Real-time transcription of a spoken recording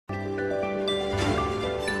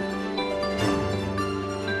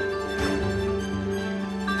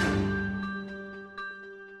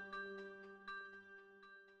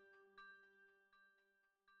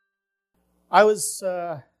I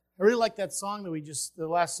really like that song the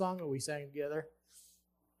last song that we sang together,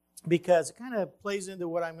 because it kind of plays into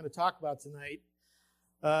what I'm going to talk about tonight.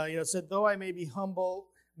 It said, "Though I may be humble,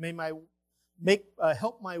 may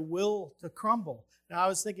help my will to crumble." Now, I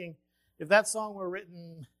was thinking, if that song were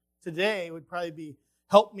written today, it would probably be,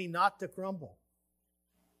 "Help me not to crumble,"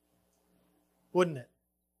 wouldn't it?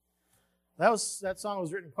 That song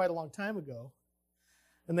was written quite a long time ago,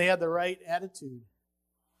 and they had the right attitude.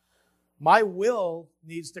 My will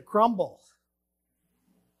needs to crumble,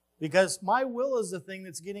 because my will is the thing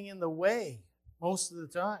that's getting in the way most of the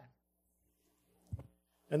time.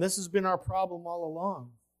 And this has been our problem all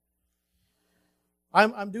along.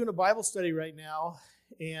 I'm doing a Bible study right now,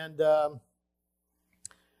 and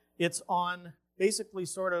it's on basically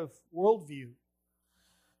sort of worldview.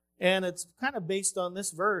 And it's kind of based on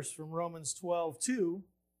this verse from Romans 12:2,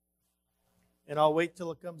 and I'll wait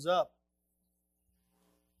till it comes up.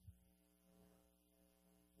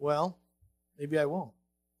 Well, maybe I won't.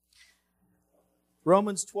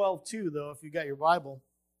 Romans 12:2, though, if you got your Bible.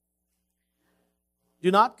 "Do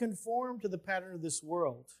not conform to the pattern of this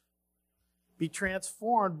world. Be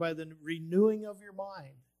transformed by the renewing of your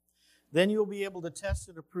mind. Then you'll be able to test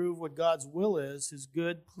and approve what God's will is, His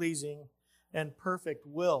good, pleasing, and perfect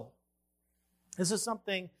will." This is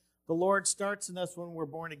something the Lord starts in us when we're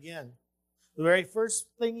born again. The very first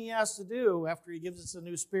thing He has to do after He gives us a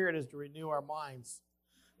new spirit is to renew our minds,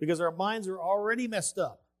 because our minds are already messed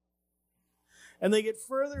up. And they get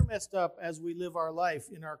further messed up as we live our life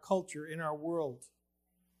in our culture, in our world.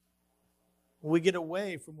 We get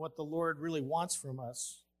away from what the Lord really wants from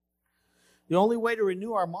us. The only way to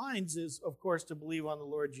renew our minds is, of course, to believe on the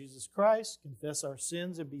Lord Jesus Christ, confess our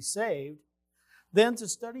sins, and be saved. Then to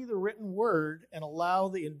study the written word and allow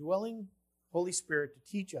the indwelling Holy Spirit to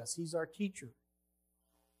teach us. He's our teacher.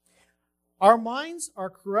 Our minds are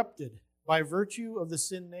corrupted by virtue of the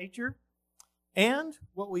sin nature and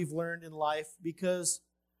what we've learned in life, because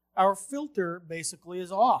our filter basically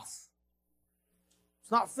is off.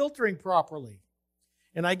 It's not filtering properly.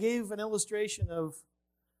 And I gave an illustration of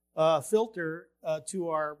filter to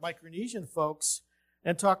our Micronesian folks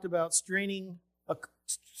and talked about straining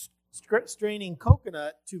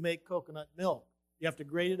coconut to make coconut milk. You have to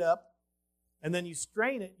grate it up, and then you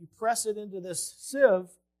strain it, you press it into this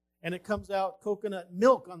sieve, and it comes out coconut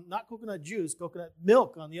milk, not coconut juice, coconut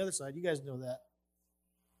milk on the other side. You guys know that.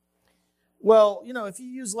 Well, if you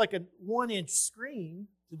use like a 1-inch screen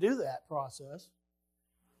to do that process,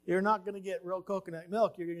 you're not going to get real coconut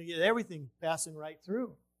milk. You're going to get everything passing right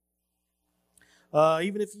through.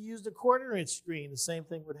 Even if you used a 1/4-inch screen, the same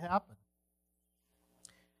thing would happen.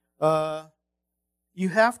 You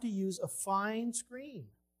have to use a fine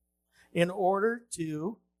screen in order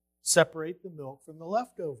to separate the milk from the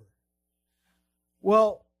leftover.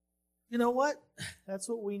 Well, you know what? That's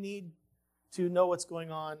what we need to know what's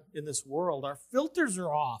going on in this world. Our filters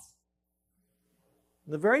are off.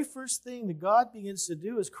 And the very first thing that God begins to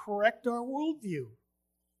do is correct our worldview.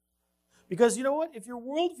 Because you know what? If your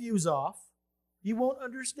worldview's off, you won't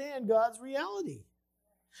understand God's reality.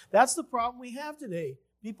 That's the problem we have today.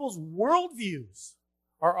 People's worldviews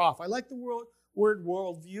are off. I like the word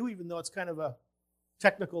worldview, even though it's kind of a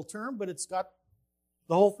technical term, but it's got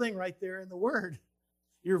the whole thing right there in the word.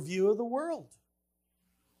 Your view of the world.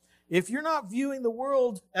 If you're not viewing the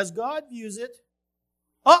world as God views it,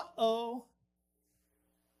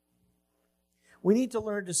 we need to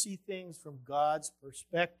learn to see things from God's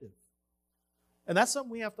perspective. And that's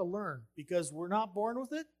something we have to learn, because we're not born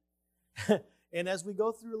with it. And as we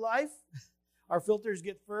go through life, our filters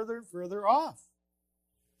get further and further off.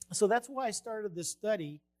 So that's why I started this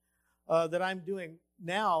study that I'm doing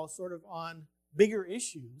now, sort of on bigger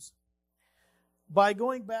issues, by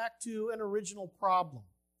going back to an original problem.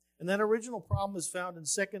 And that original problem is found in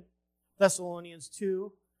 2 Thessalonians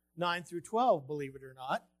 2, 9 through 12, believe it or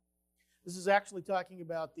not. This is actually talking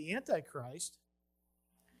about the Antichrist.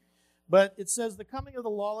 But it says, "The coming of the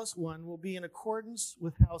lawless one will be in accordance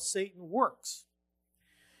with how Satan works.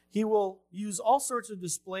 He will use all sorts of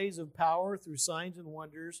displays of power through signs and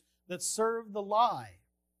wonders that serve the lie,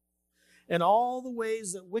 and all the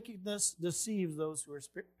ways that wickedness deceives those who are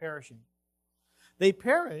perishing. They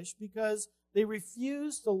perish because they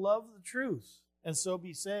refuse to love the truth and so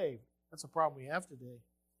be saved." That's a problem we have today.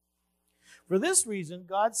 "For this reason,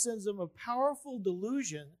 God sends them a powerful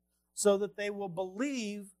delusion so that they will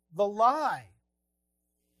believe the lie,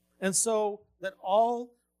 and so that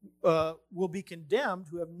all will be condemned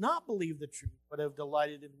who have not believed the truth but have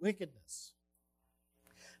delighted in wickedness."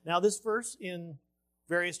 Now, this verse in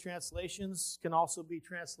various translations can also be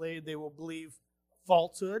translated, "They will believe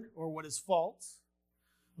falsehood," or what is false.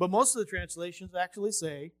 But most of the translations actually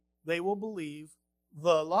say they will believe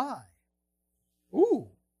the lie. Ooh.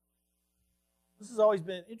 This has always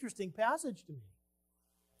been an interesting passage to me.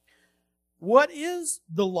 What is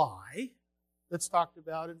the lie that's talked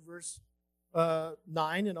about in verse 9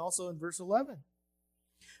 and also in verse 11?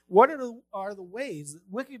 What are the ways that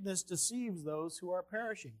wickedness deceives those who are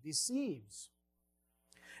perishing? Deceives.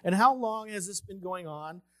 And how long has this been going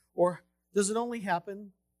on? Or does it only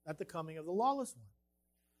happen at the coming of the lawless one?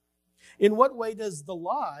 In what way does the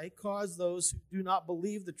lie cause those who do not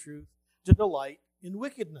believe the truth to delight in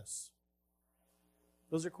wickedness?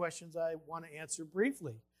 Those are questions I want to answer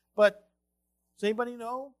briefly. But does anybody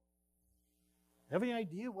know? Have any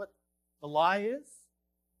idea what the lie is?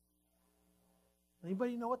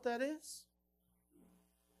 Anybody know what that is?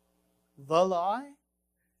 The lie?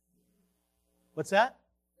 What's that?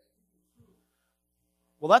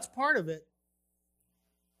 Well, that's part of it.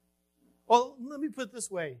 Well, let me put it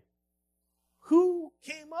this way. Who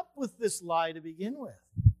came up with this lie to begin with?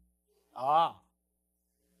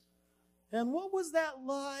 And what was that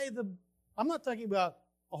lie? I'm not talking about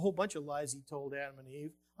a whole bunch of lies he told Adam and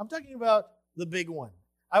Eve. I'm talking about the big one.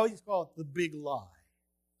 I always call it the big lie.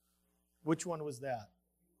 Which one was that?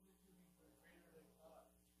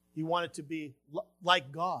 He wanted to be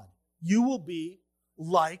like God. You will be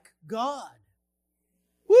like God.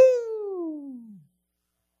 Woo!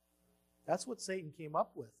 That's what Satan came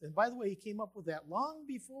up with. And by the way, he came up with that long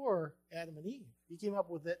before Adam and Eve. He came up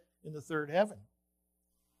with it in the third heaven.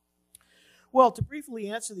 Well, to briefly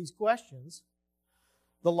answer these questions,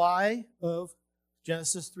 the lie of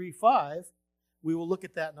Genesis 3:5, we will look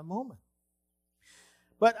at that in a moment.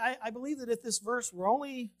 But I believe that if this verse were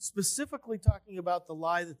only specifically talking about the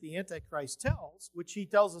lie that the Antichrist tells, which he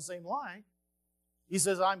tells the same lie, he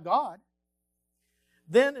says, I'm God,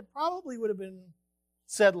 then it probably would have been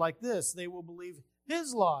said like this: they will believe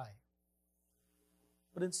his lie.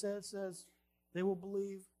 But instead it says, they will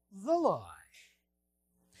believe the lie.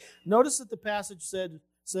 Notice that the passage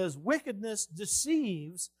says, wickedness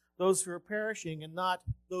deceives those who are perishing and not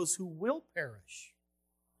those who will perish.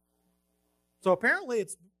 So apparently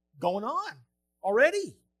it's going on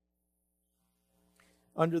already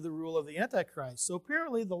under the rule of the Antichrist. So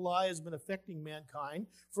apparently the lie has been affecting mankind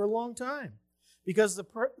for a long time, because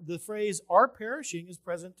the phrase are perishing is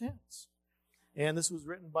present tense. And this was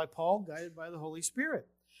written by Paul, guided by the Holy Spirit.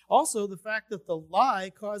 Also, the fact that the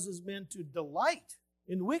lie causes men to delight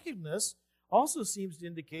in wickedness also seems to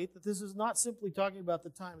indicate that this is not simply talking about the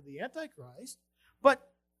time of the Antichrist,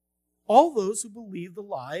 but all those who believe the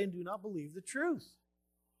lie and do not believe the truth.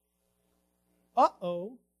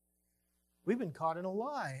 Uh-oh. We've been caught in a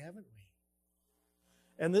lie, haven't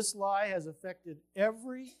we? And this lie has affected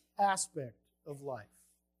every aspect of life.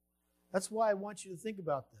 That's why I want you to think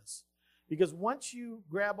about this. Because once you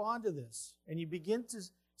grab onto this and you begin to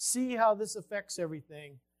see how this affects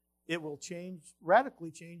everything, it will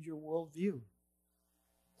radically change your worldview.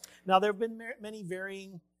 Now, there have been many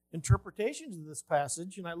varying interpretations of this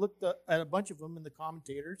passage, and I looked at a bunch of them in the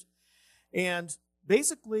commentators, and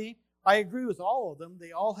basically, I agree with all of them.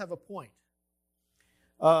 They all have a point.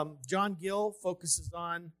 John Gill focuses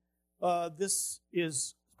on this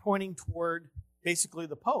is pointing toward basically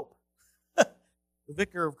the Pope, the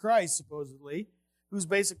vicar of Christ, supposedly, who's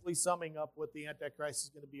basically summing up what the Antichrist is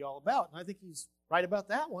going to be all about. And I think he's right about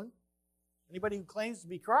that one. Anybody who claims to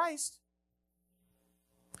be Christ.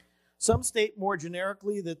 Some state more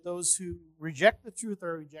generically that those who reject the truth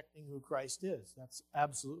are rejecting who Christ is. That's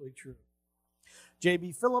absolutely true.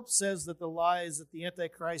 J.B. Phillips says that the lie is that the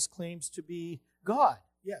Antichrist claims to be God.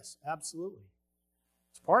 Yes, absolutely.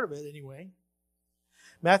 It's part of it anyway.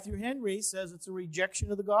 Matthew Henry says it's a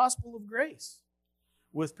rejection of the gospel of grace,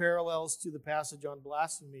 with parallels to the passage on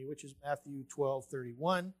blasphemy, which is Matthew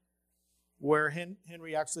 12:31, where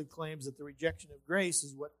Henry actually claims that the rejection of grace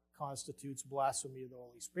is what constitutes blasphemy of the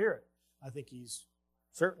Holy Spirit. I think he's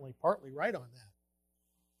certainly partly right on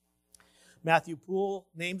that. Matthew Poole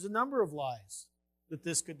names a number of lies that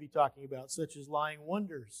this could be talking about, such as lying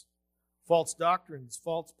wonders, false doctrines,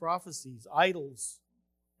 false prophecies, idols,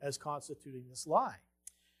 as constituting this lie.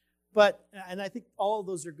 And I think all of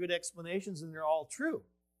those are good explanations, and they're all true.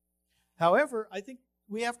 However, I think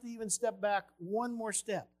we have to even step back one more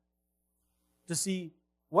step to see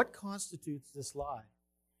what constitutes this lie.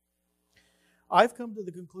 I've come to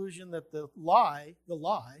the conclusion that the lie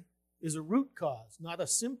is a root cause, not a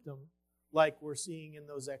symptom like we're seeing in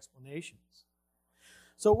those explanations.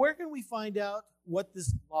 So where can we find out what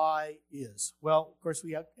this lie is? Well, of course,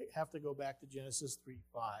 we have to go back to Genesis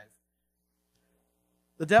 3:5.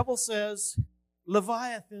 The devil says,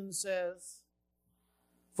 Leviathan says,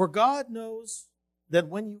 for God knows, Then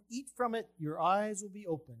when you eat from it, your eyes will be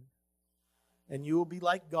opened, and you will be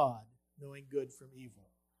like God, knowing good from evil.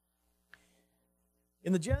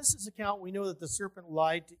 In the Genesis account, we know that the serpent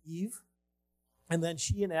lied to Eve, and then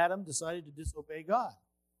she and Adam decided to disobey God.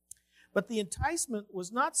 But the enticement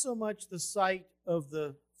was not so much the sight of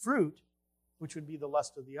the fruit, which would be the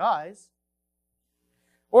lust of the eyes,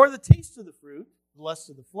 or the taste of the fruit, the lust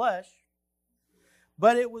of the flesh,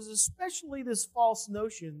 but it was especially this false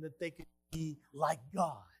notion that they could be like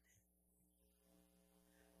God,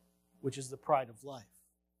 which is the pride of life.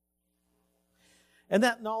 And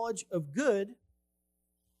that knowledge of good,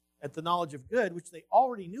 which they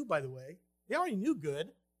already knew, by the way, they already knew good.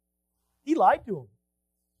 He lied to them.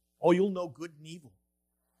 Oh, you'll know good and evil.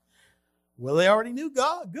 Well, they already knew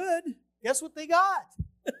God, good. Guess what they got?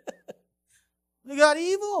 They got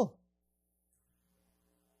evil.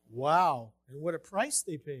 Wow, and what a price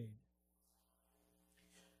they paid.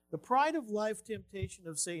 The pride of life temptation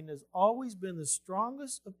of Satan has always been the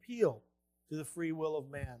strongest appeal to the free will of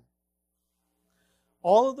man.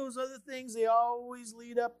 All of those other things, they always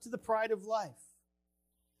lead up to the pride of life.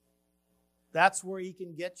 That's where he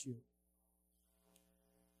can get you.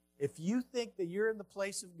 If you think that you're in the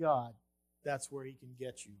place of God, that's where he can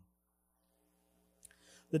get you.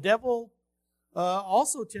 The devil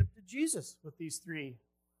also tempted Jesus with these three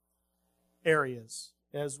areas,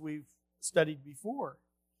 as we've studied before.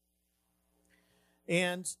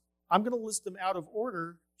 And I'm going to list them out of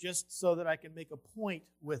order just so that I can make a point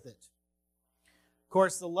with it. Of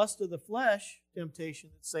course, the lust of the flesh temptation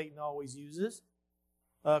that Satan always uses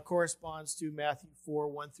corresponds to Matthew 4,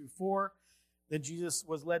 1 through 4. Then Jesus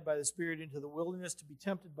was led by the Spirit into the wilderness to be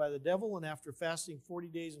tempted by the devil, and after fasting 40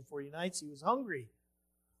 days and 40 nights, he was hungry.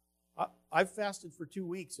 I've fasted for 2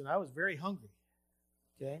 weeks, and I was very hungry.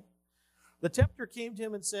 Okay? The tempter came to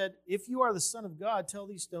him and said, "If you are the Son of God, tell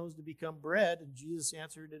these stones to become bread." And Jesus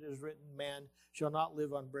answered, "It is written, man shall not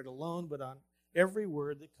live on bread alone, but on every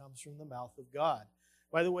word that comes from the mouth of God."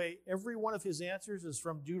 By the way, every one of his answers is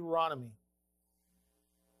from Deuteronomy.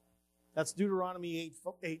 That's Deuteronomy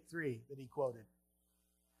 8:3 that he quoted.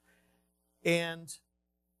 And,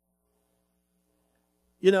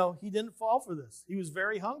 he didn't fall for this. He was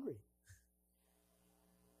very hungry.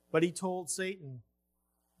 But he told Satan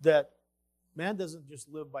that man doesn't just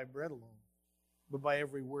live by bread alone, but by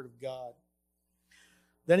every word of God.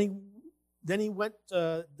 Then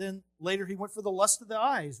later he went for the lust of the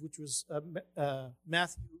eyes, which was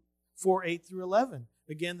Matthew 4, 8 through 11.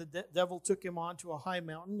 Again, the devil took him on to a high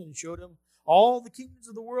mountain and showed him all the kingdoms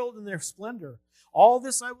of the world in their splendor. "All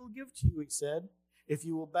this I will give to you," he said, "if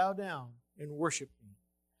you will bow down and worship me."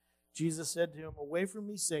 Jesus said to him, "Away from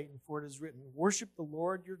me, Satan, for it is written, worship the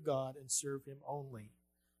Lord your God and serve him only."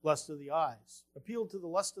 Lust of the eyes. Appeal to the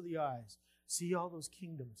lust of the eyes. See all those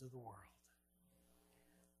kingdoms of the world.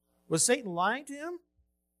 Was Satan lying to him?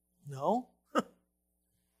 No.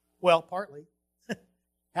 Well, partly.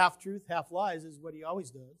 Half truth, half lies is what he always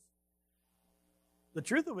does. The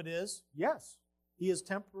truth of it is, yes, he has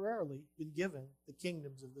temporarily been given the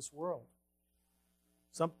kingdoms of this world.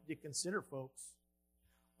 Something to consider, folks.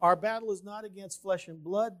 Our battle is not against flesh and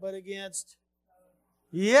blood, but against,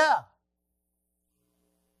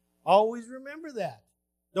 always remember that.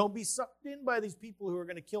 Don't be sucked in by these people who are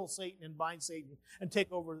going to kill Satan and bind Satan and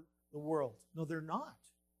take over the world. No, they're not.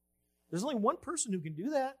 There's only one person who can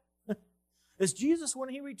do that. It's Jesus when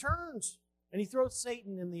he returns and he throws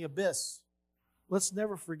Satan in the abyss. Let's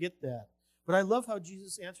never forget that. But I love how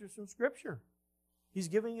Jesus answers from Scripture. He's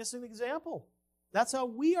giving us an example. That's how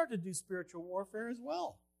we are to do spiritual warfare as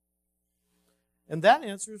well. And that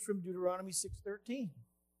answer is from Deuteronomy 6:13.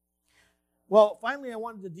 Well, finally, I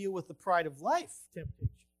wanted to deal with the pride of life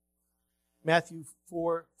temptation. Matthew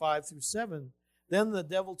 4, 5 through 7. Then the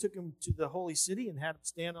devil took him to the holy city and had him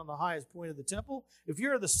stand on the highest point of the temple. "If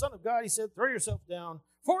you're the Son of God," he said, "throw yourself down,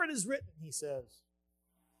 for it is written," he says.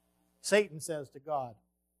 Satan says to God.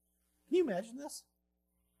 Can you imagine this?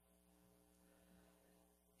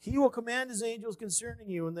 "He will command his angels concerning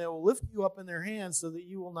you, and they will lift you up in their hands so that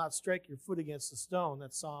you will not strike your foot against a stone."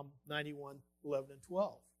 That's Psalm 91, 11, and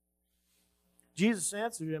 12. Jesus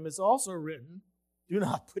answered him, "It's also written, do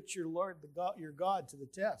not put your Lord, your God, to the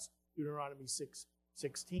test." Deuteronomy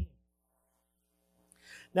 6:16.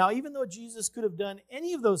 Now, even though Jesus could have done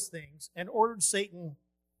any of those things and ordered Satan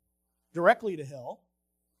directly to hell,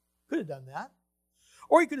 could have done that.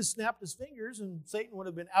 Or he could have snapped his fingers and Satan would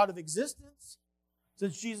have been out of existence.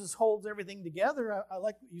 Since Jesus holds everything together, I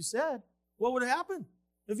like what you said. What would happen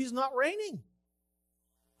if he's not reigning?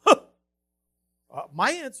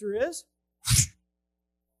 My answer is,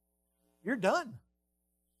 you're done.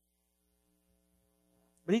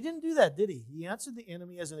 But he didn't do that, did he? He answered the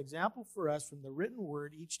enemy as an example for us from the written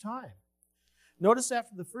word each time. Notice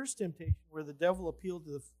after the first temptation where the devil appealed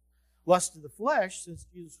to the lust of the flesh, since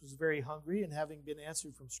Jesus was very hungry and having been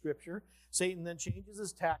answered from Scripture, Satan then changes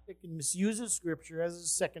his tactic and misuses Scripture as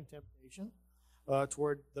his second temptation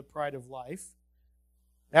toward the pride of life.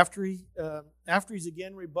 After he's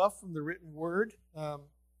again rebuffed from the written word,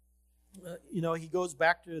 he goes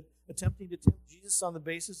back to attempting to tempt Jesus on the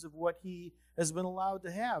basis of what he has been allowed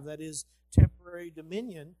to have, that is, temporary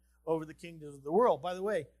dominion over the kingdoms of the world. By the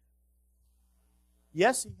way,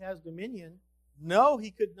 yes, he has dominion. No,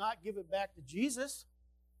 he could not give it back to Jesus.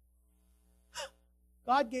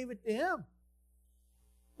 God gave it to him.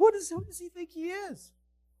 Who does he think he is?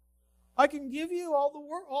 I can give you all the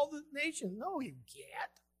world, all the nation. No, you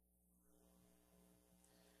can't.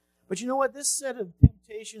 But you know what? This set of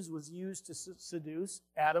temptations was used to seduce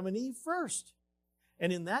Adam and Eve first.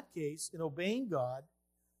 And in that case,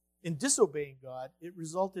 in disobeying God, it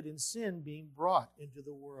resulted in sin being brought into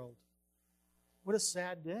the world. What a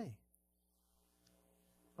sad day.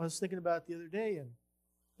 I was thinking about it the other day, and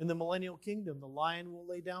in the millennial kingdom, the lion will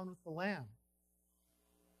lay down with the lamb.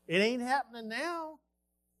 It ain't happening now.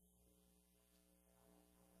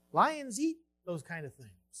 Lions eat those kind of things.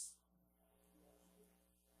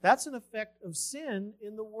 That's an effect of sin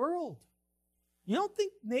in the world. You don't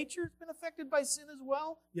think nature's been affected by sin as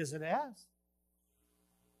well? Yes, it has.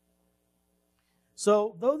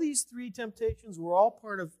 So, though these three temptations were all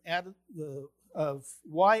part of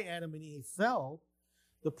why Adam and Eve fell,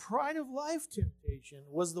 the pride of life temptation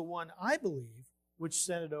was the one, I believe, which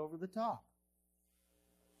sent it over the top.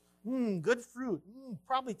 Good fruit.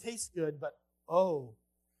 Probably tastes good, but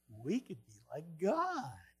we could be like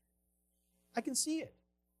God. I can see it.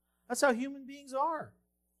 That's how human beings are.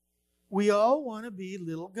 We all want to be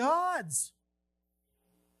little gods.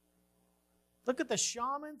 Look at the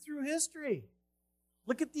shaman through history.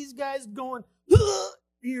 Look at these guys going,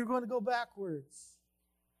 you're going to go backwards.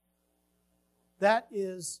 That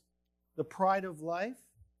is the pride of life.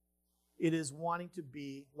 It is wanting to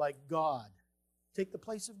be like God. Take the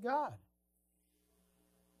place of God.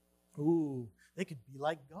 Ooh, they could be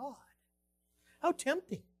like God. How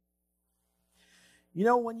tempting. You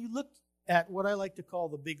know, when you look at what I like to call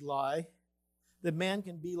the big lie, that man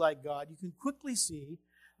can be like God, you can quickly see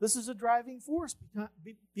this is a driving force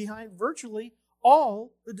behind virtually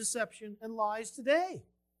all the deception and lies today,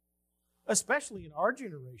 especially in our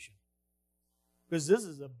generation, because this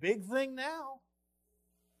is a big thing now.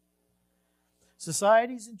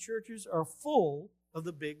 Societies and churches are full of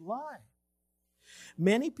the big lie.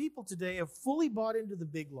 Many people today have fully bought into the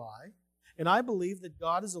big lie, and I believe that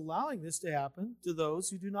God is allowing this to happen to those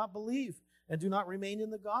who do not believe and do not remain in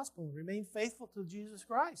the gospel and remain faithful to Jesus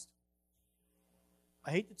Christ.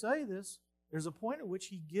 I hate to tell you this, there's a point at which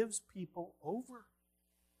he gives people over.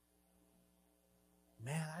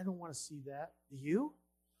 Man, I don't want to see that. Do you?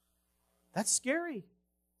 That's scary,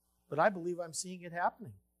 but I believe I'm seeing it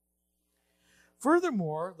happening.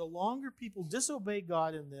 Furthermore, the longer people disobey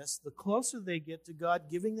God in this, the closer they get to God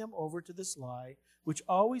giving them over to this lie, which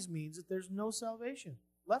always means that there's no salvation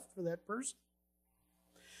left for that person.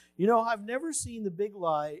 You know, I've never seen the big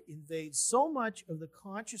lie invade so much of the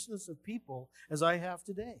consciousness of people as I have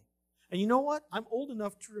today. And you know what? I'm old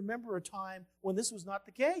enough to remember a time when this was not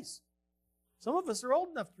the case. Some of us are old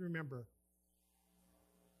enough to remember.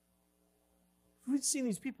 We've seen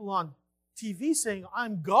these people on TV saying,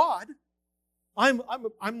 I'm God.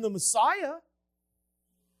 I'm the Messiah.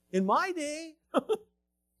 In my day,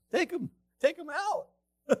 take him out.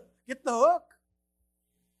 Get the hook.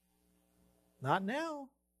 Not now.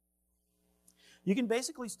 You can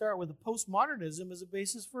basically start with postmodernism as a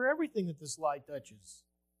basis for everything that this lie touches.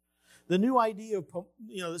 The new idea of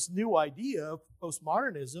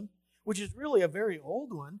postmodernism, which is really a very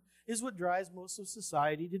old one, is what drives most of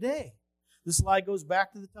society today. This lie goes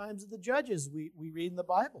back to the times of the judges we read in the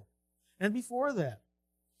Bible. And before that,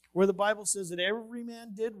 where the Bible says that every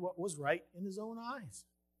man did what was right in his own eyes.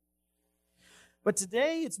 But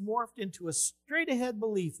today it's morphed into a straight-ahead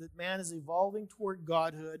belief that man is evolving toward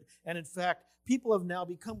godhood, and in fact, people have now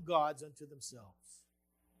become gods unto themselves.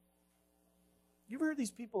 You ever heard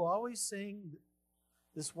these people always saying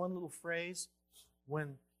this one little phrase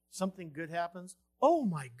when something good happens? Oh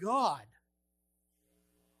my God!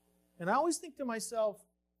 And I always think to myself,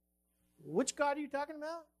 which God are you talking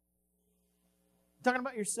about? Talking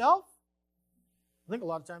about yourself? I think a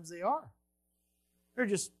lot of times they are. They're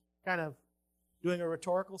just kind of doing a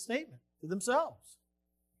rhetorical statement to themselves.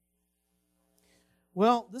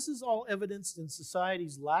 Well, this is all evidenced in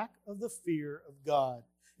society's lack of the fear of God,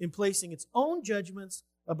 in placing its own judgments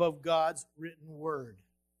above God's written word.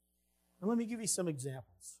 And let me give you some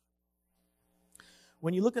examples.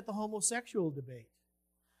 When you look at the homosexual debate,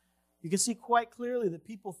 you can see quite clearly that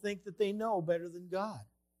people think that they know better than God.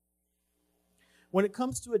 When it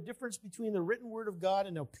comes to a difference between the written word of God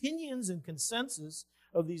and opinions and consensus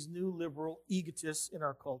of these new liberal egotists in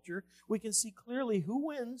our culture, we can see clearly who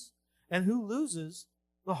wins and who loses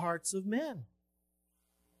the hearts of men.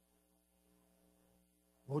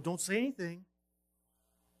 Oh, don't say anything.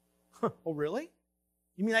 Oh, really?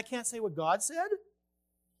 You mean I can't say what God said?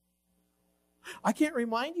 I can't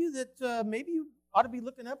remind you that maybe you ought to be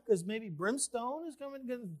looking up because maybe brimstone is going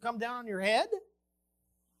to come down on your head?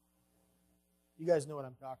 You guys know what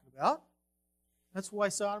I'm talking about. That's why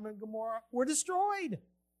Sodom and Gomorrah were destroyed.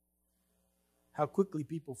 How quickly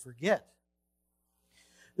people forget.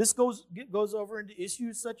 This goes over into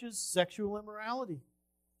issues such as sexual immorality,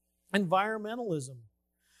 environmentalism,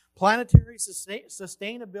 planetary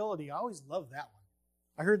sustainability. I always love that one.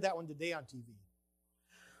 I heard that one today on TV.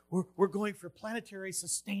 We're going for planetary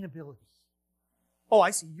sustainability. Oh,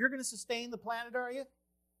 I see. You're going to sustain the planet, are you?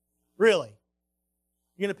 Really?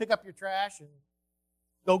 You're going to pick up your trash and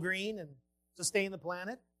go green and sustain the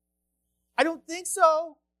planet? I don't think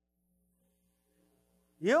so.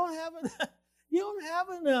 You don't have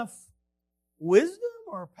enough wisdom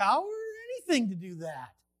or power or anything to do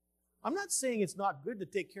that. I'm not saying it's not good to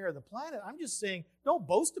take care of the planet. I'm just saying don't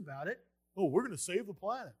boast about it. Oh, we're going to save the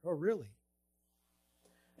planet. Oh, really?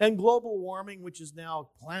 And global warming, which is now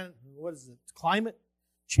climate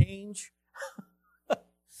change.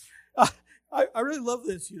 I really love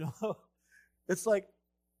this, It's like,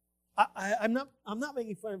 I'm not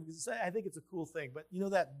making fun of it because I think it's a cool thing. But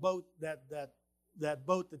that boat, that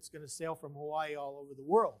boat that's going to sail from Hawaii all over the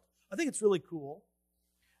world. I think it's really cool.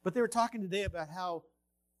 But they were talking today about how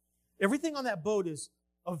everything on that boat is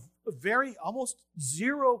a very almost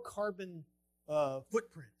zero carbon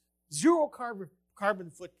footprint. Zero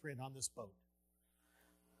carbon footprint on this boat.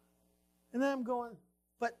 And then I'm going,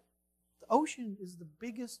 but the ocean is the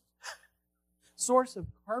biggest source of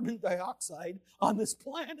carbon dioxide on this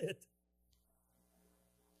planet.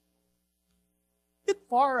 It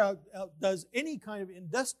far outdoes any kind of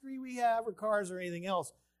industry we have or cars or anything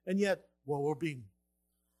else. And yet, we're being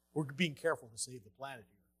careful to save the planet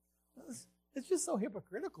here. It's just so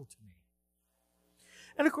hypocritical to me.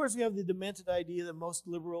 And of course, we have the demented idea that most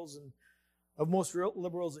liberals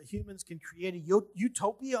that humans can create a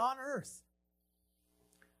utopia on earth.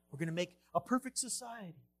 We're going to make a perfect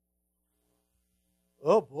society.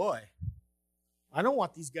 Oh boy. I don't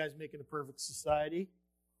want these guys making a perfect society.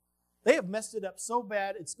 They have messed it up so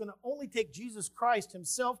bad, it's going to only take Jesus Christ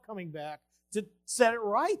himself coming back to set it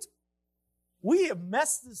right. We have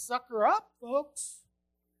messed this sucker up, folks.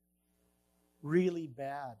 Really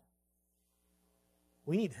bad.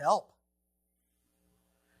 We need help.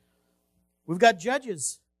 We've got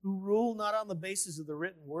judges who rule not on the basis of the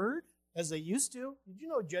written word, as they used to. Did you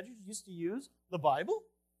know judges used to use the Bible?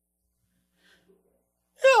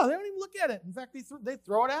 Yeah, they don't even look at it. In fact, they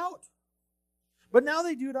throw it out. But now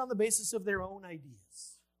they do it on the basis of their own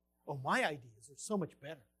ideas. Oh, my ideas are so much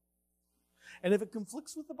better. And if it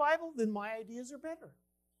conflicts with the Bible, then my ideas are better.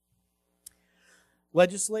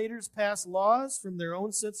 Legislators pass laws from their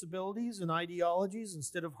own sensibilities and ideologies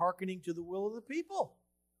instead of hearkening to the will of the people.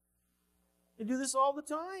 They do this all the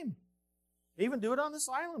time. They even do it on this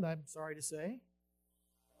island, I'm sorry to say.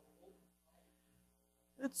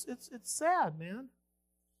 It's sad, man.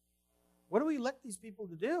 What do we elect these people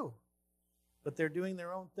to do? But they're doing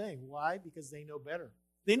their own thing. Why? Because they know better.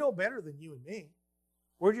 They know better than you and me.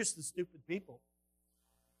 We're just the stupid people.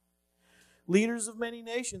 Leaders of many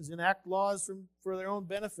nations enact laws for their own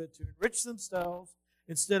benefit to enrich themselves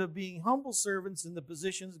instead of being humble servants in the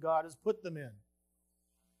positions God has put them in.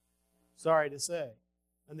 Sorry to say.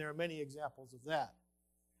 And there are many examples of that.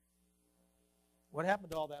 What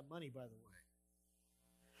happened to all that money, by the way?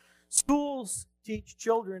 Schools teach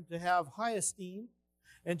children to have high esteem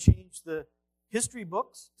and change the history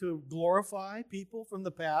books to glorify people from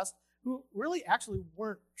the past who really actually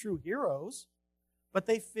weren't true heroes, but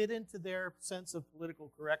they fit into their sense of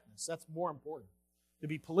political correctness. That's more important, to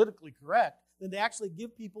be politically correct, than to actually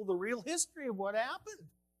give people the real history of what happened.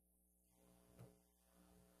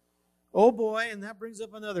 Oh boy, and that brings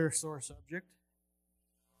up another sore subject.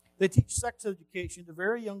 They teach sex education to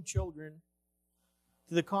very young children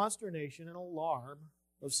to the consternation and alarm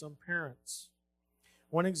of some parents.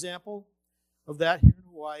 One example of that here in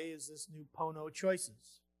Hawaii is this new Pono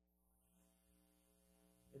Choices.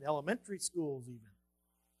 In elementary schools even.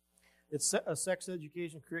 It's a sex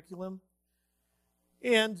education curriculum.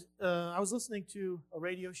 And I was listening to a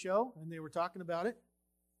radio show, and they were talking about it.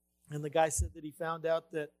 And the guy said that he found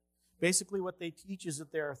out that Basically what they teach is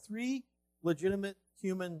that there are three legitimate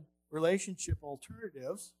human relationship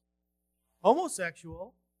alternatives: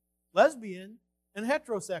 homosexual, lesbian, and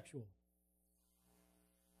heterosexual.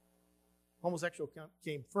 Homosexual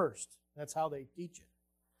came first. That's how they teach it.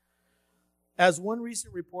 As one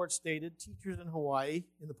recent report stated, teachers in Hawaii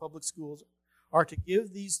in the public schools are to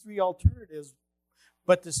give these three alternatives,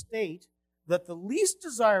 but to state that the least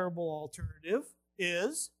desirable alternative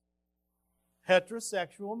is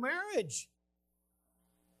heterosexual marriage.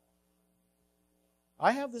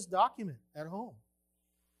 I have this document at home.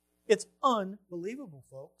 It's unbelievable,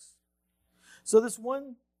 folks. So this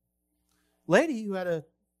one lady who had a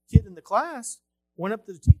kid in the class went up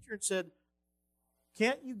to the teacher and said,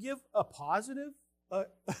 "Can't you give a positive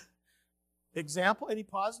example, any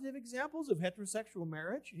positive examples of heterosexual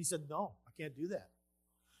marriage?" And he said, "No, I can't do that.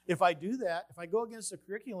 If I do that, if I go against the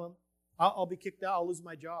curriculum, I'll be kicked out. I'll lose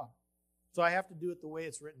my job. So I have to do it the way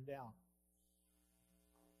it's written down."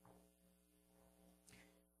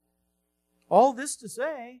 All this to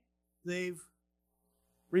say, they've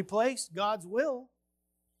replaced God's will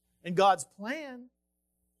and God's plan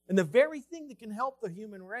and the very thing that can help the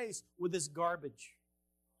human race with this garbage.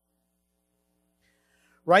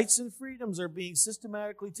 Rights and freedoms are being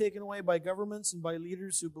systematically taken away by governments and by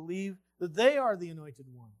leaders who believe that they are the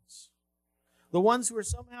anointed ones. The ones who are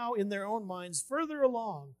somehow in their own minds further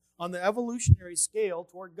along on the evolutionary scale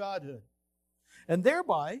toward godhood, and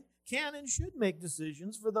thereby can and should make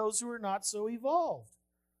decisions for those who are not so evolved.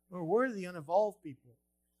 Or we're the unevolved people.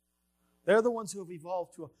 They're the ones who have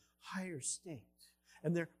evolved to a higher state,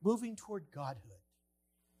 and they're moving toward godhood.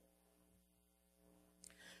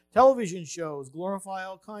 Television shows glorify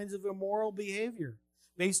all kinds of immoral behavior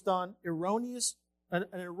based on an erroneous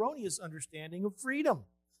understanding of freedom,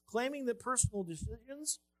 claiming that personal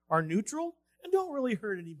decisions are neutral and don't really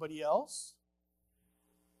hurt anybody else.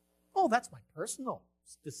 Oh, that's my personal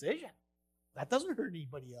decision. That doesn't hurt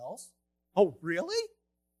anybody else. Oh, really?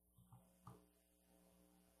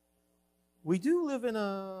 We do live in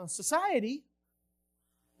a society,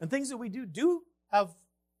 and things that we do have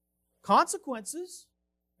consequences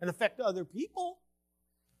and affect other people.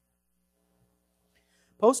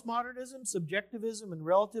 Postmodernism, subjectivism, and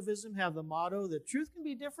relativism have the motto that truth can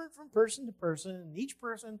be different from person to person, and each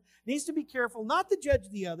person needs to be careful not to judge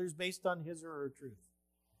the others based on his or her truth.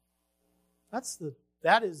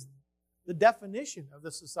 That is the definition of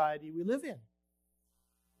the society we live in.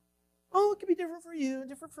 Oh, it can be different for you and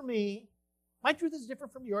different for me. My truth is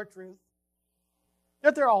different from your truth.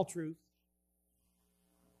 That they're all truth.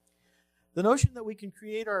 The notion that we can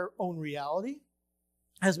create our own reality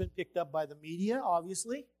has been picked up by the media,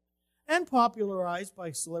 obviously, and popularized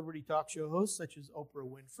by celebrity talk show hosts such as Oprah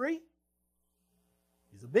Winfrey.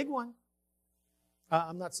 She's a big one.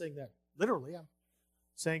 I'm not saying that literally. I'm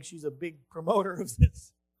saying she's a big promoter of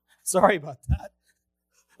this. Sorry about that.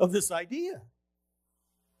 Of this idea.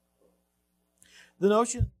 The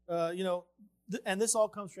notion, and this all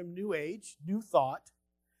comes from New Age, New Thought,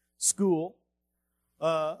 school,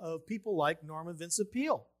 of people like Norman Vincent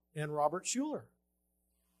Peale and Robert Schuller.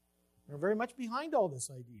 They're very much behind all this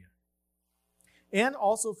idea. And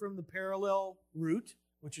also from the parallel route,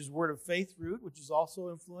 which is Word of Faith route, which is also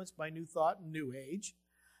influenced by New Thought and New Age.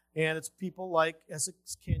 And it's people like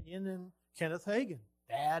Essex Kenyon and Kenneth Hagin,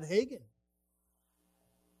 Dad Hagin.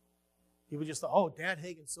 People just thought, oh, Dad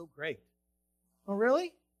Hagin's so great. Oh,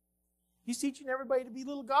 really? He's teaching everybody to be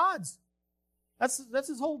little gods. That's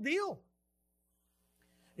his whole deal.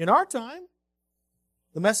 In our time,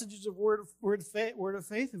 the messages of Word of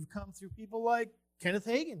Faith have come through people like Kenneth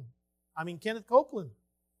Copeland,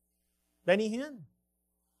 Benny Hinn,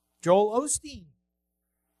 Joel Osteen,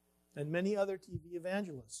 and many other TV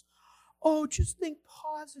evangelists. Oh, just think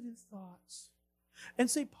positive thoughts and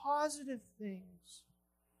say positive things.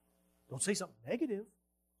 Don't say something negative,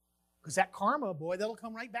 because that karma, boy, that'll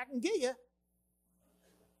come right back and get you.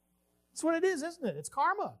 That's what it is, isn't it? It's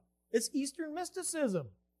karma. It's Eastern mysticism.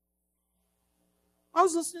 I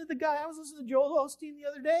was listening to Joel Osteen the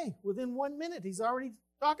other day. Within 1 minute, he's already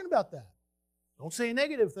talking about that. Don't say a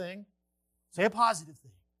negative thing. Say a positive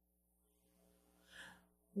thing.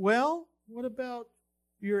 Well, what about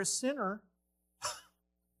you're a sinner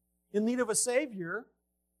in need of a Savior,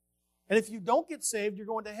 and if you don't get saved, you're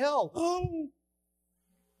going to hell. Oh!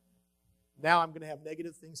 Now I'm going to have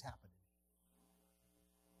negative things happen.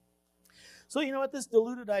 So you know what? This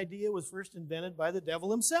deluded idea was first invented by the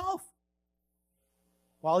devil himself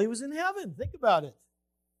while he was in heaven. Think about it.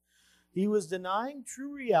 He was denying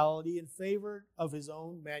true reality in favor of his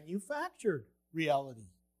own manufactured reality.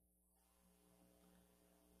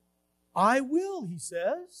 I will, he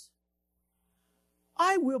says.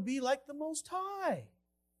 I will be like the Most High.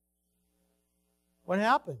 What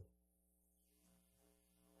happened?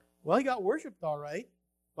 Well, he got worshipped all right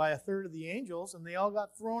by a third of the angels, and they all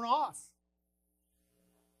got thrown off,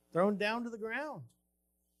 thrown down to the ground.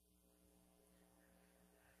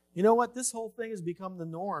 You know what? This whole thing has become the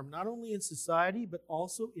norm, not only in society, but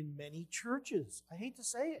also in many churches. I hate to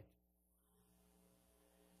say it.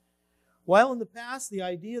 While in the past, the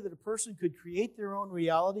idea that a person could create their own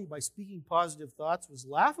reality by speaking positive thoughts was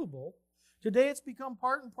laughable, today it's become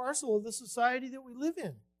part and parcel of the society that we live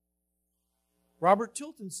in. Robert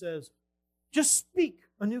Tilton says, just speak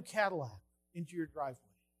a new Cadillac into your driveway.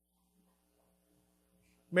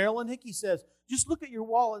 Marilyn Hickey says, just look at your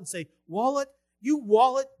wallet and say, wallet, you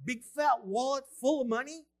wallet, big fat wallet full of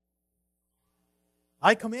money,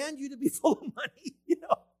 I command you to be full of money.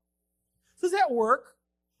 Does that work?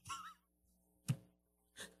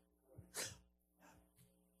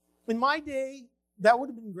 In my day, that would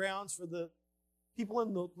have been grounds for the people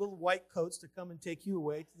in the little white coats to come and take you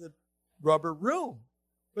away to the rubber room.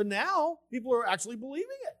 But now, people are actually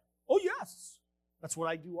believing it. Oh, yes. That's what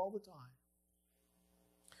I do all the time.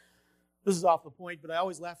 This is off the point, but I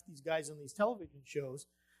always laugh at these guys on these television shows,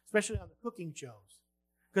 especially on the cooking shows.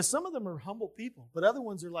 Because some of them are humble people, but other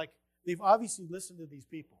ones are like, they've obviously listened to these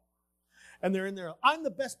people. And they're in there, I'm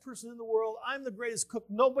the best person in the world. I'm the greatest cook.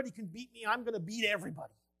 Nobody can beat me. I'm going to beat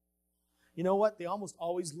everybody. You know what? They almost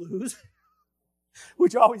always lose,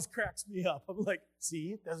 which always cracks me up. I'm like,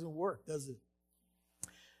 see, it doesn't work, does it?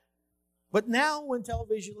 But now when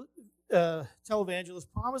televangelists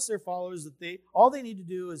promise their followers that all they need to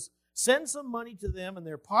do is send some money to them and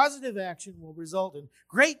their positive action will result in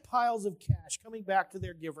great piles of cash coming back to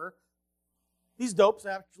their giver, these dopes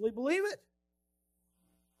actually believe it.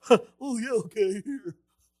 Oh, yeah, okay, here.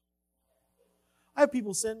 I have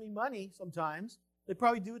people send me money sometimes. They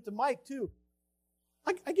probably do it to Mike, too.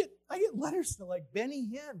 I get letters to like Benny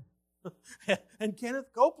Hinn and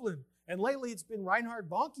Kenneth Copeland. And lately it's been Reinhard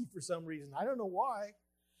Bonnke for some reason. I don't know why.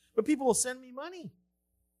 But people will send me money.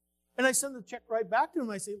 And I send the check right back to them.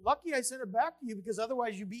 I say, lucky I sent it back to you because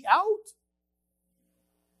otherwise you'd be out.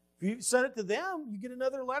 If you send it to them, you get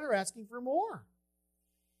another letter asking for more.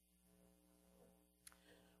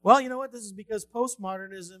 Well, you know what? This is because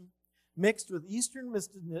postmodernism mixed with Eastern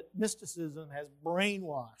mysticism has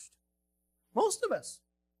brainwashed most of us.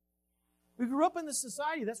 We grew up in this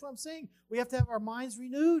society. That's what I'm saying. We have to have our minds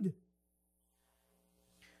renewed.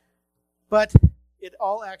 But it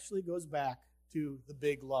all actually goes back to the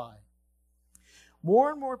big lie.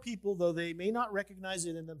 More and more people, though they may not recognize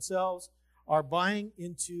it in themselves, are buying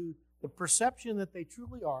into the perception that they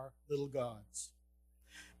truly are little gods.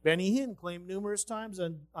 Benny Hinn claimed numerous times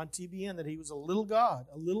on TBN that he was a little God,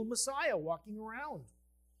 a little Messiah walking around.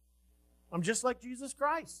 I'm just like Jesus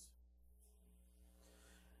Christ.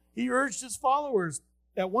 He urged his followers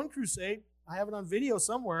at one crusade, I have it on video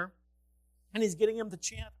somewhere, and he's getting them to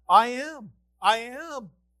chant, I am, I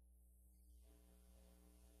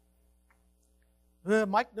am.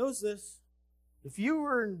 Mike knows this. If you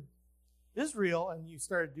were in Israel and you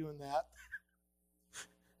started doing that,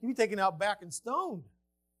 you'd be taken out back and stoned.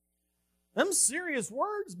 Them serious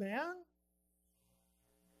words, man.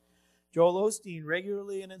 Joel Osteen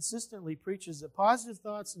regularly and insistently preaches that positive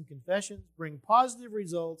thoughts and confessions bring positive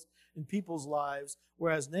results in people's lives,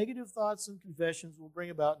 whereas negative thoughts and confessions will bring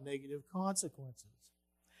about negative consequences.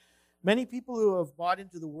 Many people who have bought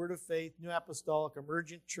into the Word of Faith, New Apostolic,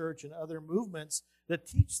 Emergent Church, and other movements that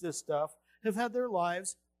teach this stuff have had their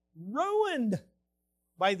lives ruined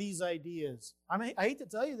by these ideas. I hate to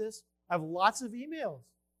tell you this. I have lots of emails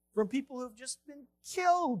from people who have just been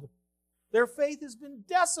killed. Their faith has been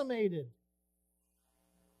decimated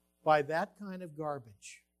by that kind of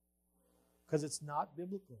garbage because it's not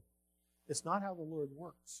biblical. It's not how the Lord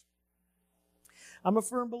works. I'm a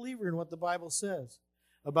firm believer in what the Bible says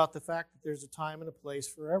about the fact that there's a time and a place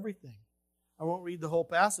for everything. I won't read the whole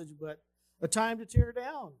passage, but a time to tear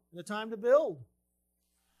down and a time to build,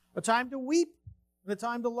 a time to weep and a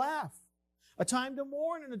time to laugh, a time to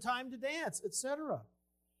mourn and a time to dance, etc.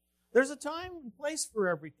 There's a time and place for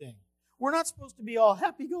everything. We're not supposed to be all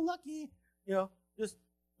happy-go-lucky, just,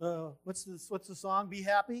 what's the song? Be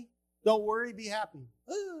happy? Don't worry, be happy.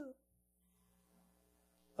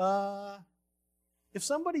 If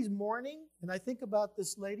somebody's mourning, and I think about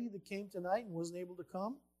this lady that came tonight and wasn't able to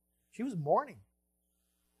come, she was mourning.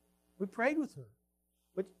 We prayed with her.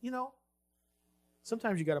 But,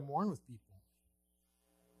 sometimes you got to mourn with people.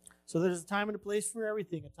 So there's a time and a place for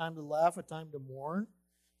everything. A time to laugh, a time to mourn,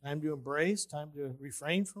 time to embrace, time to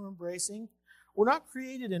refrain from embracing. We're not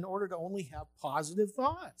created in order to only have positive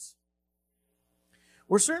thoughts.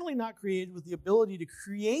 We're certainly not created with the ability to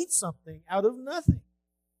create something out of nothing.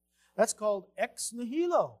 That's called ex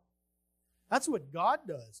nihilo. That's what God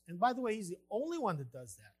does. And by the way, He's the only one that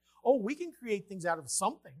does that. Oh, we can create things out of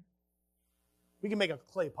something. We can make a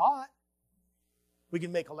clay pot. We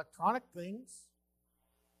can make electronic things.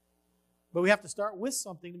 But we have to start with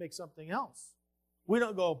something to make something else. We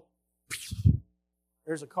don't go,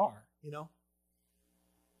 there's a car, you know.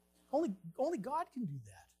 Only God can do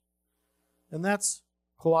that. And that's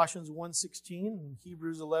Colossians 1:16 and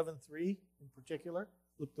Hebrews 11:3 in particular.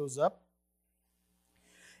 Look those up.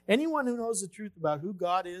 Anyone who knows the truth about who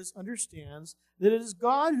God is understands that it is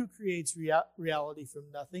God who creates reality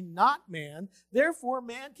from nothing, not man. Therefore,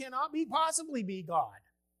 man cannot possibly be God.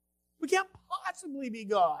 We can't possibly be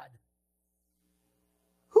God.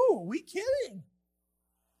 Who are we kidding?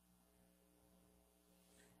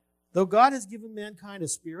 Though God has given mankind a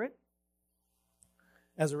spirit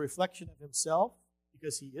as a reflection of Himself,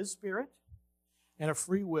 because He is spirit, and a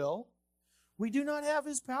free will, we do not have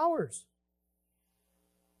His powers.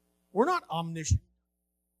 We're not omniscient.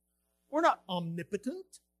 We're not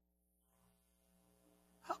omnipotent.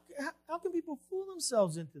 How can people fool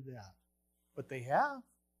themselves into that? But they have.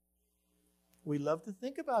 We love to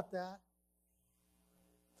think about that.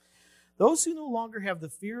 Those who no longer have the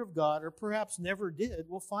fear of God, or perhaps never did,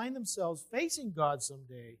 will find themselves facing God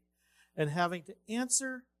someday and having to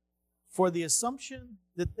answer for the assumption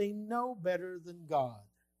that they know better than God.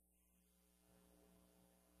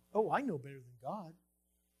 Oh, I know better than God.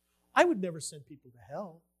 I would never send people to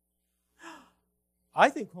hell. I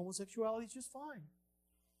think homosexuality is just fine.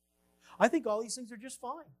 I think all these things are just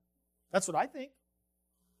fine. That's what I think.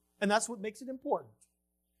 And that's what makes it important.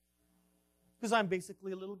 Because I'm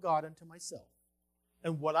basically a little God unto myself.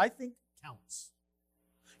 And what I think counts.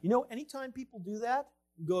 You know, anytime people do that,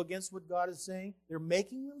 and go against what God is saying, they're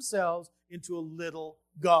making themselves into a little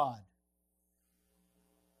God.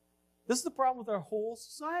 This is the problem with our whole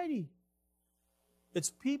society.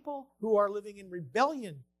 It's people who are living in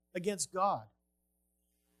rebellion against God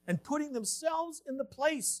and putting themselves in the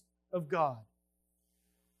place of God.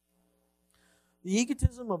 The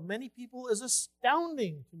egotism of many people is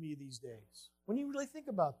astounding to me these days. When you really think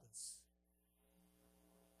about this,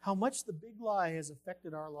 how much the big lie has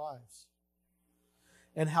affected our lives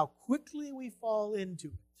and how quickly we fall into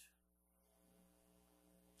it.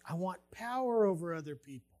 I want power over other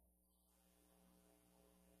people.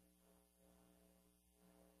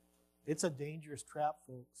 It's a dangerous trap,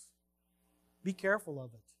 folks. Be careful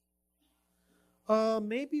of it.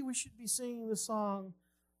 Maybe we should be singing the song,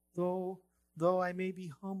 though I may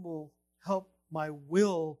be humble, help my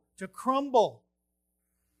will to crumble.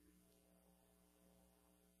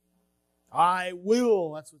 I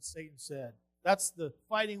will, that's what Satan said. That's the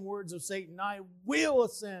fighting words of Satan. I will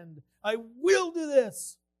ascend. I will do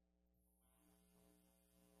this.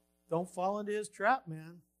 Don't fall into his trap,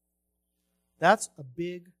 man. That's a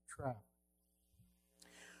big trap.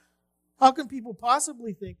 How can people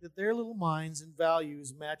possibly think that their little minds and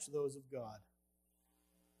values match those of God?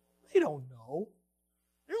 They don't know.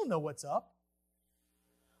 They don't know what's up.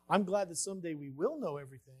 I'm glad that someday we will know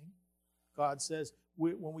everything. God says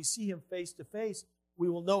when we see Him face to face, we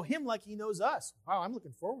will know Him like He knows us. Wow, I'm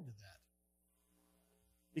looking forward to that.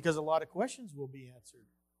 Because a lot of questions will be answered.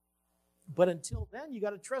 But until then, you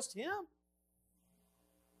got to trust Him.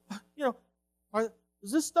 You know,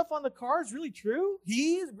 is this stuff on the cars really true?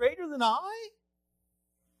 He is greater than I?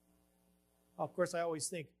 Well, of course, I always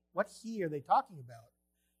think, what He are they talking about?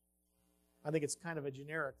 I think it's kind of a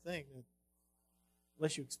generic thing.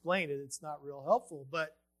 Unless you explain it, it's not real helpful.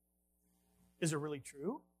 But is it really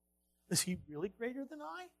true? Is He really greater than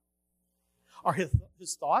I? Are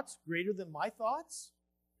His thoughts greater than my thoughts?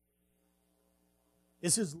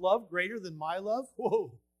 Is His love greater than my love?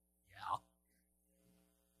 Whoa, yeah.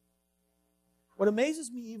 What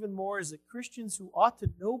amazes me even more is that Christians who ought to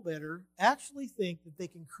know better actually think that they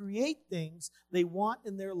can create things they want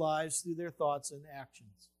in their lives through their thoughts and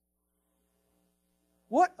actions.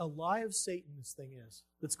 What a lie of Satan this thing is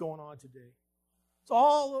that's going on today. It's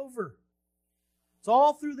all over. It's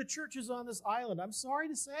all through the churches on this island. I'm sorry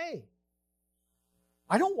to say.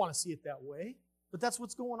 I don't want to see it that way, but that's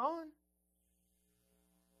what's going on.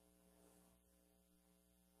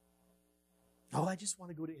 Oh, I just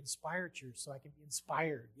want to go to Inspire Church so I can be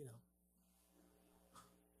inspired, you know.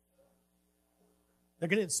 They're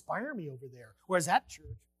going to inspire me over there. Whereas that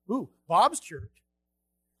church, Bob's church,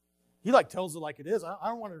 he tells it like it is. I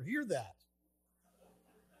don't want to hear that.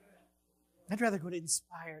 I'd rather go to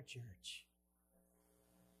Inspire Church.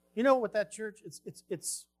 You know what that church,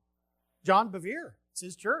 it's John Bevere. It's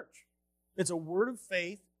his church. It's a word of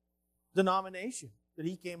faith denomination. that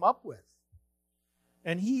he came up with.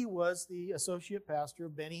 And he was the associate pastor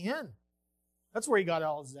of Benny Hinn. That's where he got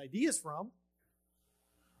all his ideas from.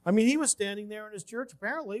 I mean, he was standing there in his church,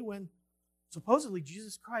 apparently, when supposedly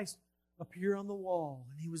Jesus Christ appeared on the wall,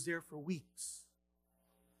 and he was there for weeks.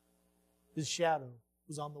 His shadow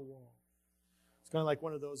was on the wall. It's kind of like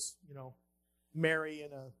one of those, Mary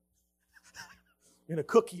in a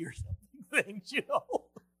cookie or something things,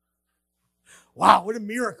 Wow, what a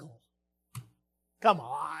miracle. Come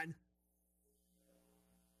on.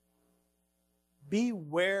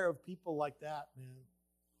 Beware of people like that, man.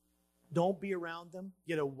 Don't be around them.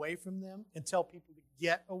 Get away from them and tell people to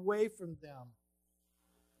get away from them.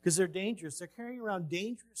 Because they're dangerous. They're carrying around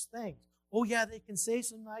dangerous things. Oh, yeah, they can say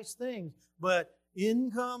some nice things, but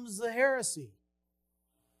in comes the heresy.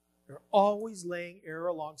 They're always laying error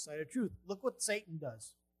alongside of truth. Look what Satan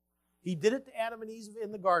does. He did it to Adam and Eve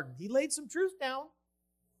in the garden. He laid some truth down,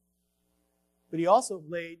 but he also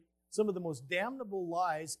laid some of the most damnable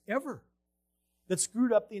lies ever that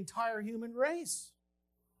screwed up the entire human race.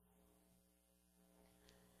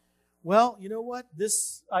 Well, you know what?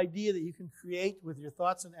 This idea that you can create with your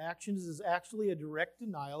thoughts and actions is actually a direct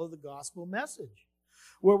denial of the gospel message,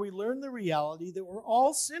 where we learn the reality that we're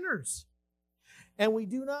all sinners and we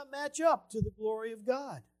do not match up to the glory of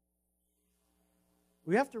God.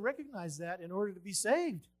 We have to recognize that in order to be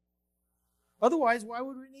saved. Otherwise, why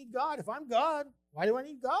would we need God? If I'm God, why do I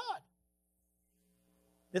need God?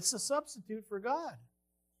 It's a substitute for God.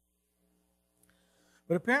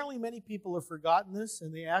 But apparently many people have forgotten this,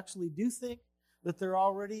 and they actually do think that they're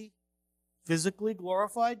already physically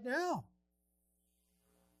glorified now.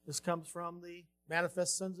 This comes from the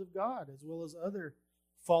manifest sons of God, as well as other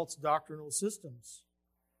false doctrinal systems.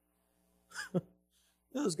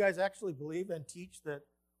 Those guys actually believe and teach that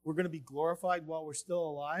we're going to be glorified while we're still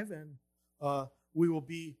alive, and we will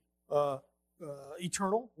be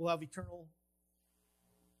eternal. We'll have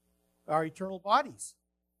our eternal bodies.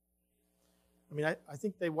 I mean, I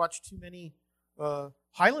think they watch too many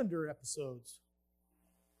Highlander episodes.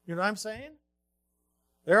 You know what I'm saying?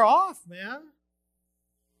 They're off, man.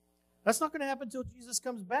 That's not going to happen until Jesus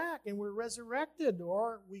comes back and we're resurrected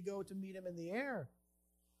or we go to meet him in the air.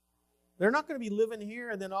 They're not going to be living here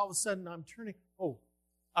and then all of a sudden I'm turning,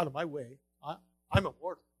 out of my way. I'm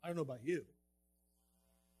immortal. I don't know about you.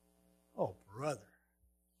 Oh, brother.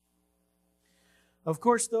 Of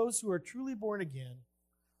course, those who are truly born again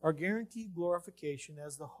are guaranteed glorification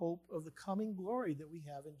as the hope of the coming glory that we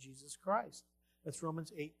have in Jesus Christ. That's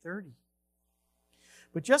Romans 8:30.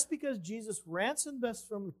 But just because Jesus ransomed us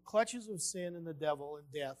from the clutches of sin and the devil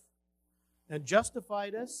and death and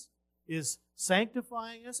justified us, is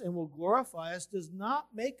sanctifying us, and will glorify us, does not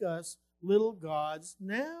make us little gods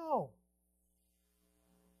now.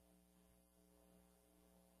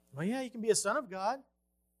 Well, yeah, you can be a son of God.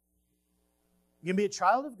 You can be a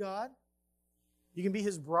child of God. You can be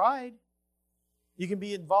his bride. You can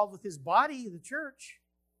be involved with his body, the church.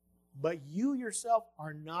 But you yourself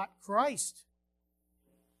are not Christ.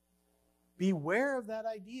 Beware of that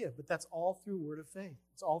idea, but that's all through word of faith.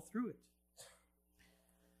 It's all through it.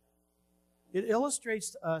 It illustrates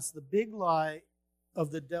to us the big lie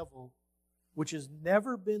of the devil, which has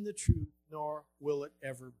never been the truth, nor will it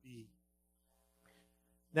ever be.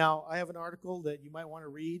 Now, I have an article that you might want to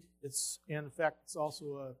read. In fact, it's also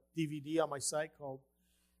a DVD on my site called,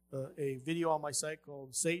 a video on my site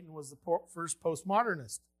called Satan Was the First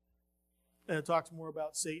Postmodernist. And it talks more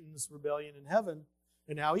about Satan's rebellion in heaven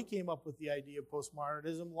and how he came up with the idea of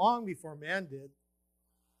postmodernism long before man did.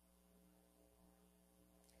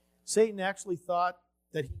 Satan actually thought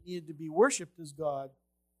that he needed to be worshipped as God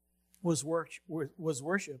was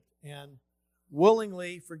worshipped, and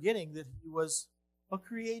willingly forgetting that he was a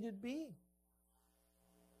created being.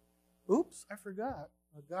 Oops, I forgot.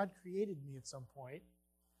 God created me at some point.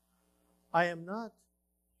 I am not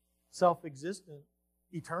self-existent,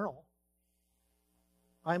 eternal.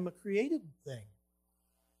 I'm a created thing.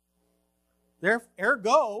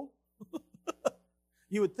 Ergo,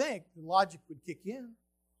 you would think the logic would kick in.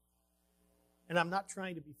 And I'm not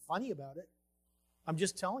trying to be funny about it. I'm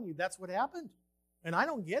just telling you that's what happened. And I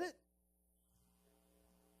don't get it.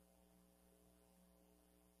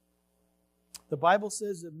 The Bible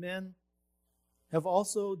says that men have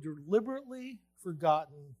also deliberately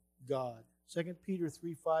forgotten God. 2 Peter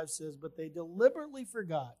 3:5 says, but they deliberately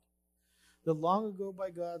forgot that long ago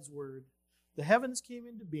by God's word, the heavens came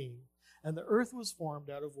into being, and the earth was formed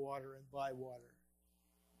out of water and by water.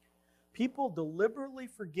 People deliberately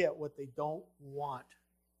forget what they don't want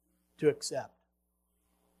to accept.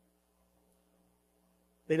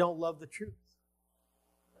 They don't love the truth.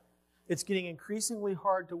 It's getting increasingly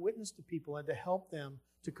hard to witness to people and to help them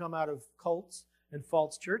to come out of cults and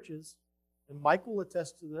false churches. And Mike will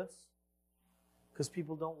attest to this, because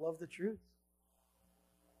people don't love the truth.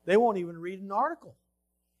 They won't even read an article.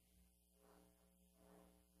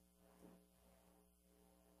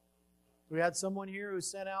 We had someone here who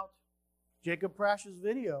sent out Jacob Prash's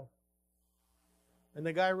video. And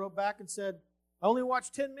the guy wrote back and said, I only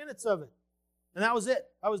watched 10 minutes of it. And that was it.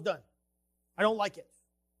 I was done. I don't like it.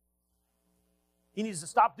 He needs to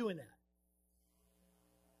stop doing that.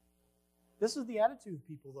 This is the attitude of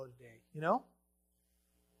people, though, today, you know?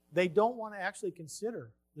 They don't want to actually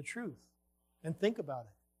consider the truth and think about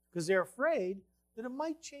it because they're afraid that it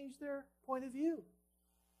might change their point of view.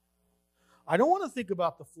 I don't want to think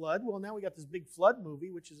about the flood. Well, now we got this big flood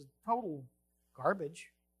movie, which is a total garbage.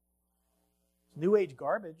 It's New Age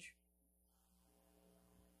garbage.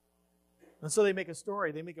 And so they make a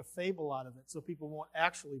story, they make a fable out of it so people won't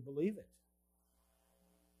actually believe it.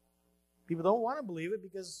 People don't want to believe it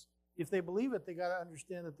because if they believe it, they got to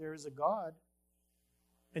understand that there is a God.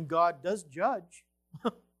 And God does judge.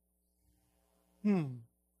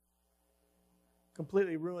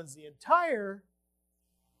 Completely ruins the entire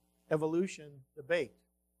evolution debate.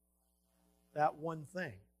 That one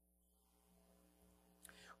thing.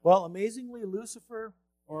 Well, amazingly, Lucifer,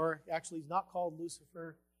 or actually he's not called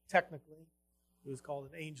Lucifer technically. He was called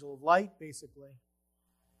an angel of light, basically.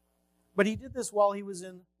 But he did this while he was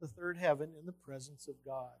in the third heaven in the presence of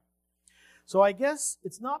God. So I guess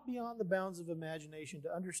it's not beyond the bounds of imagination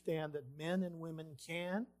to understand that men and women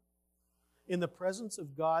can, in the presence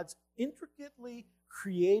of God's intricately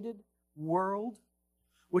created world,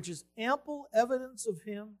 which is ample evidence of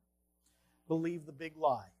Him, believe the big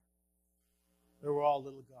lie. They were all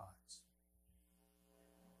little gods.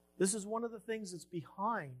 This is one of the things that's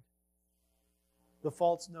behind the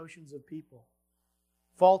false notions of people.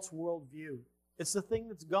 False worldview. It's the thing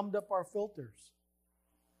that's gummed up our filters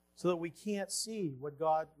so that we can't see what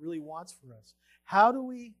God really wants for us. How do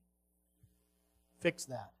we fix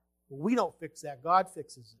that? Well, we don't fix that. God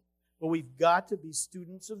fixes it. But we've got to be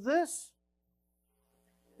students of this.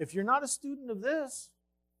 If you're not a student of this,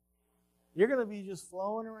 you're going to be just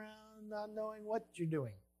flowing around not knowing what you're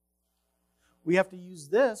doing. We have to use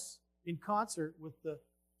this in concert with the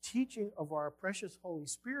teaching of our precious Holy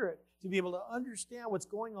Spirit to be able to understand what's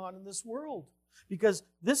going on in this world. Because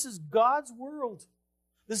this is God's world.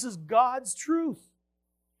 This is God's truth.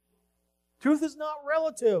 Truth is not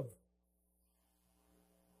relative.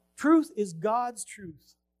 Truth is God's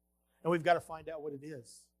truth. And we've got to find out what it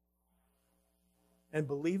is. And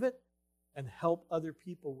believe it and help other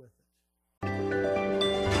people with it.